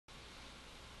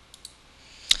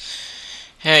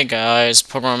Hey guys,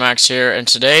 Pokemon Max here, and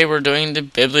today we're doing the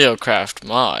Bibliocraft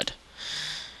mod.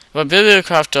 What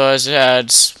Bibliocraft does, it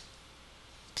adds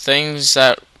things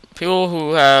that people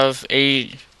who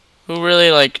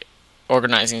really like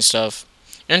organizing stuff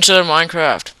into their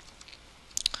Minecraft.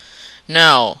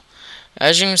 Now,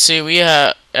 as you can see, we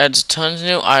adds tons of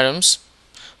new items,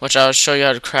 which I'll show you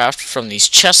how to craft from these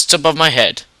chests above my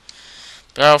head.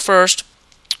 But first,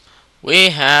 we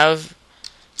have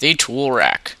the tool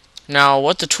rack. Now,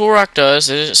 what the tool rack does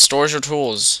is it stores your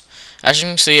tools. As you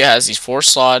can see, it has these 4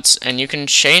 slots, and you can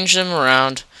change them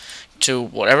around to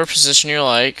whatever position you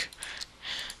like.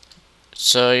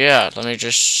 So yeah, let me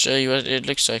just show you what it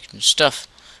looks like and stuff.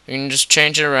 You can just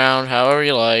change it around however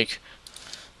you like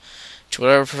to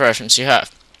whatever preference you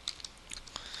have.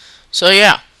 So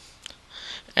yeah,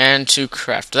 and to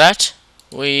craft that,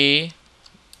 we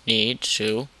need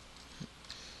 2,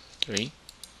 3.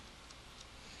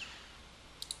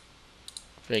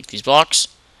 Break these blocks.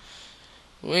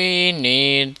 We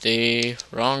need the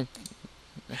wrong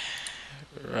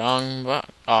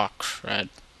oh crud.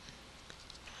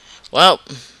 Well,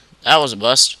 that was a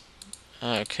bust.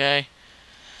 Okay.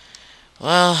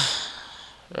 Well,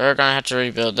 we're gonna have to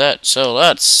rebuild that. So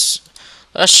let's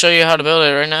show you how to build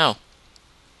it right now.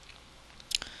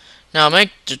 Now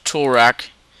make the tool rack.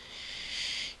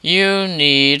 You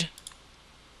need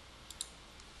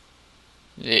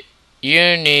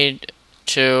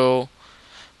to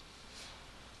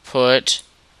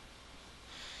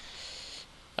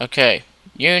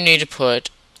put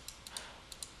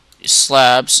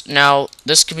slabs. Now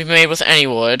this can be made with any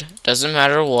wood, doesn't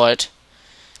matter what.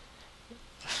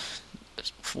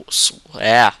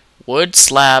 Yeah, wood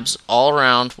slabs all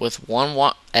around with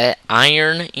one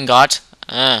iron ingot.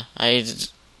 I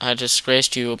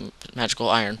disgraced you, magical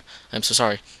iron. I'm so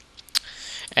sorry.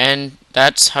 And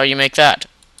that's how you make that.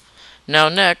 Now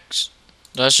next,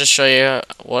 let's just show you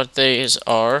what these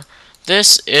are.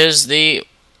 This is the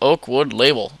oak wood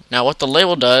label. Now what the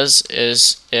label does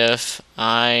is, if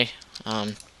I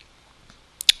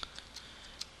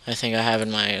think I have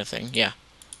in my thing, yeah.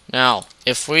 Now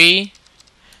if we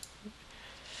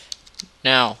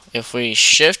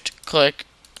shift click,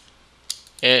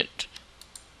 it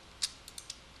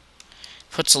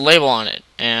puts a label on it,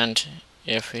 and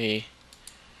if we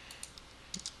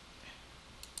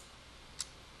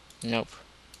nope.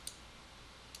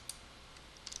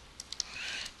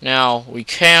 Now we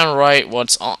can write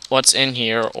what's in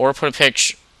here, or put a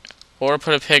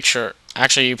picture,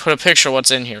 Actually, you put a picture of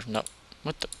what's in here. No,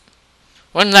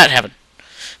 when did that happen?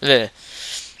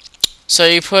 So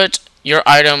you put your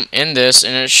item in this,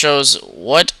 and it shows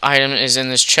what item is in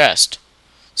this chest.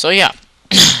 So yeah.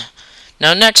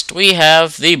 Now next we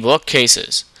have the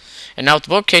bookcases. And now what the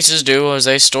bookcases do is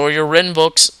they store your written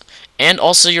books and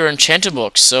also your enchanted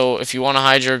books. So if you want to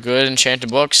hide your good enchanted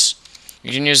books,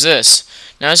 you can use this.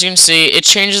 Now as you can see, it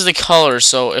changes the color.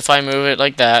 So if I move it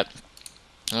like that,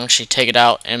 I'll actually take it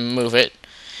out and move it,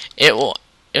 it'll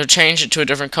change it to a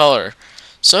different color.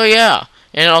 So yeah,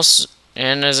 and as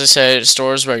I said, it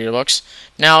stores regular books.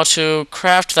 Now to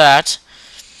craft that,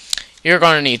 you're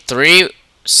going to need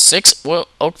 6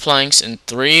 oak planks and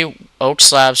 3 oak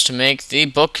slabs to make the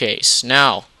bookcase.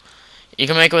 Now, you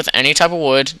can make it with any type of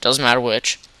wood, doesn't matter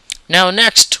which. Now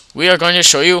next, we are going to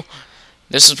show you,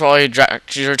 this is probably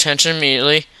attract your attention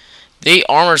immediately, the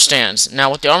armor stands. Now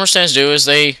what the armor stands do is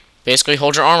they basically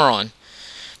hold your armor on.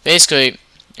 Basically,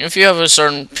 if you have a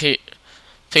certain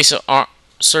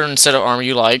certain set of armor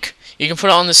you like, you can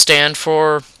put it on the stand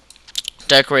for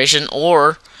decoration,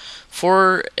 or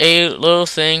for a little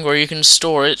thing where you can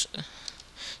store it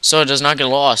so it does not get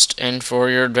lost, and for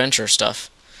your adventure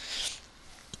stuff.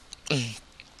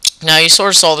 Now you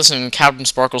sort of saw this in Captain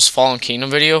Sparkle's Fallen Kingdom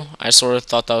video. I sort of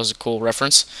thought that was a cool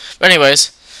reference. But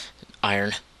anyways,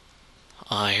 iron.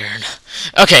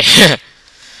 Okay.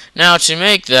 Now to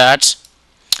make that,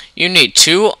 you need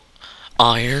 2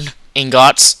 iron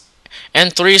ingots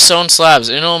and 3 stone slabs,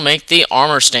 and it'll make the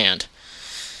armor stand.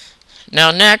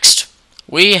 Now next,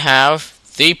 we have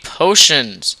the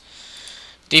potions.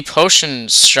 The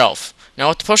potions shelf. Now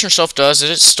what the potion shelf does is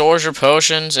it stores your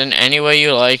potions in any way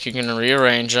you like. You can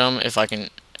rearrange them. If I can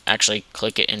actually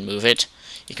click it and move it,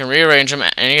 you can rearrange them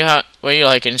any way you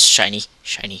like, and it's shiny.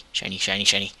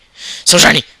 So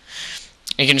shiny!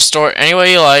 You can store it any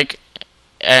way you like,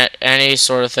 at any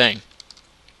sort of thing.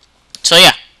 So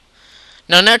yeah.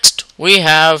 Now next, we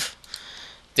have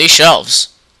the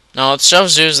shelves. Now what the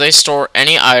shelves do is they store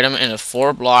any item in a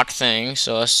 4-block thing.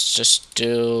 So let's just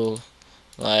do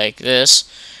like this,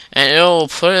 and it will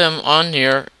put them on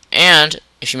here, and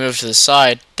if you move to the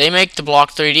side, they make the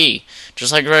block 3D,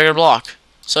 just like a regular block.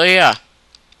 So yeah.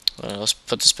 Let's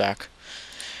put this back.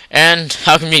 And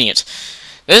how convenient.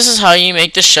 This is how you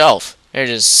make the shelf. It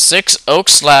is 6 oak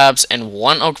slabs and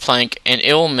 1 oak plank, and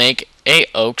it will make a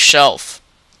oak shelf.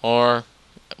 Or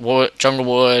wood, jungle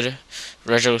wood,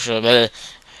 regular wood.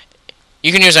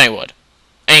 You can use any wood.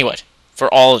 Any wood.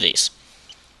 For all of these.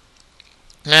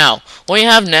 Now, what you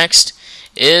have next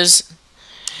is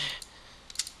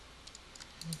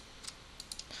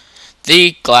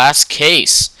the glass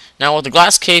case. Now, what the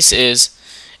glass case is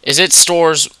it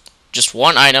stores just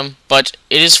one item, but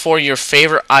it is for your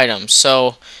favorite item.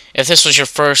 So, if this was your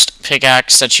first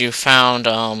pickaxe that you found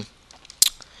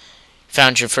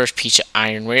your first piece of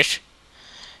iron with,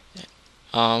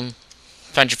 found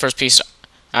your first piece,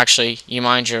 actually, you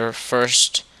mined your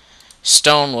first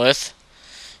stone with,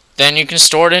 then you can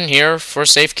store it in here for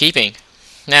safekeeping.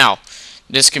 Now,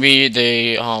 this could be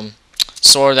the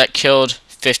sword that killed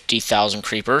 50,000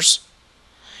 creepers.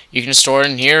 You can store it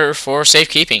in here for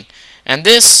safekeeping. And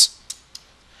this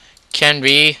can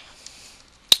be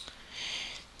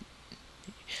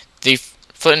the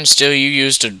flint and steel you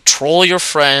use to troll your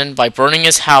friend by burning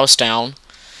his house down.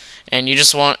 And you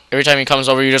just want, every time he comes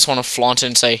over, you just want to flaunt it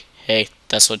and say, hey,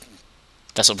 that's what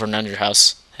burned down your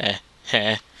house. Heh,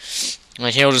 heh.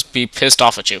 And he'll just be pissed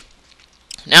off at you.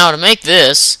 Now, to make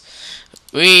this,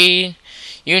 you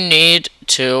need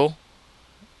to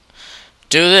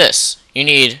do this. You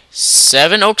need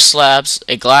 7 oak slabs,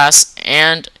 a glass,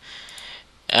 and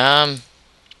a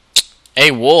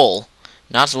wool.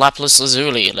 Not lapis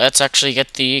lazuli. Let's actually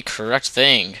get the correct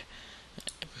thing.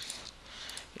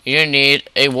 You need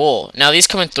a wool. Now, these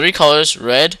come in 3 colors: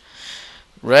 red,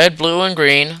 blue, and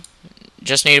green.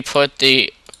 Just need to put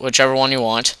the whichever one you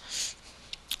want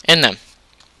in them.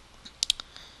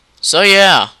 So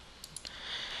yeah,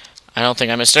 I don't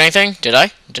think I missed anything. Did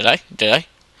I?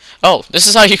 Oh, this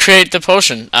is how you create the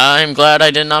potion. I'm glad I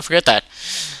did not forget that.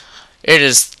 It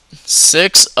is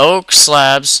 6 oak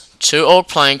slabs, 2 oak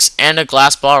planks, and a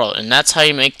glass bottle, and that's how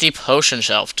you make the potion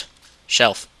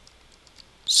shelf.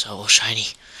 So shiny.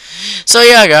 So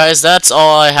yeah, guys, that's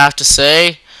all I have to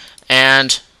say,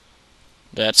 and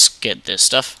let's get this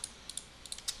stuff.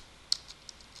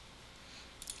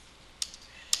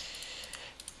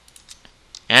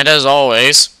 And as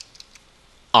always,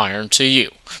 iron to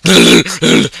you.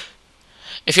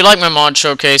 If you like my mod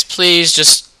showcase, please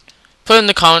just put in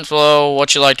the comments below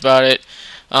what you liked about it.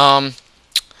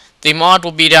 The mod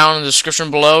will be down in the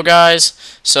description below, guys,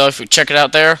 so if you check it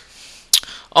out there.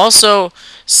 Also,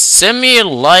 send me a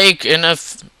like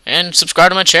and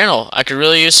subscribe to my channel. I could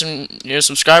really use some new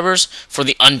subscribers for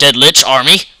the Undead Lich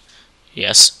army.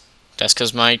 Yes, that's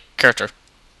because my character.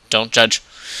 Don't judge.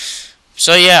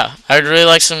 So yeah, I'd really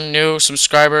like some new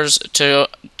subscribers to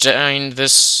join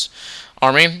this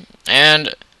army,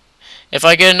 and if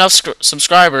I get enough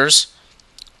subscribers,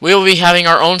 we will be having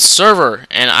our own server,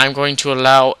 and I'm going to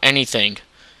allow anything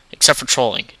except for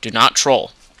trolling. Do not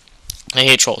troll. I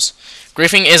hate trolls.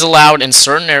 Griefing is allowed in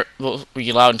certain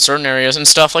areas and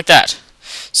stuff like that.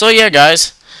 So yeah,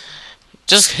 guys,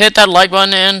 just hit that like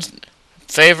button and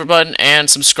favorite button and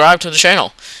subscribe to the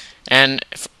channel, and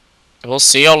we'll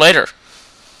see y'all later.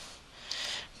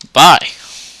 Bye.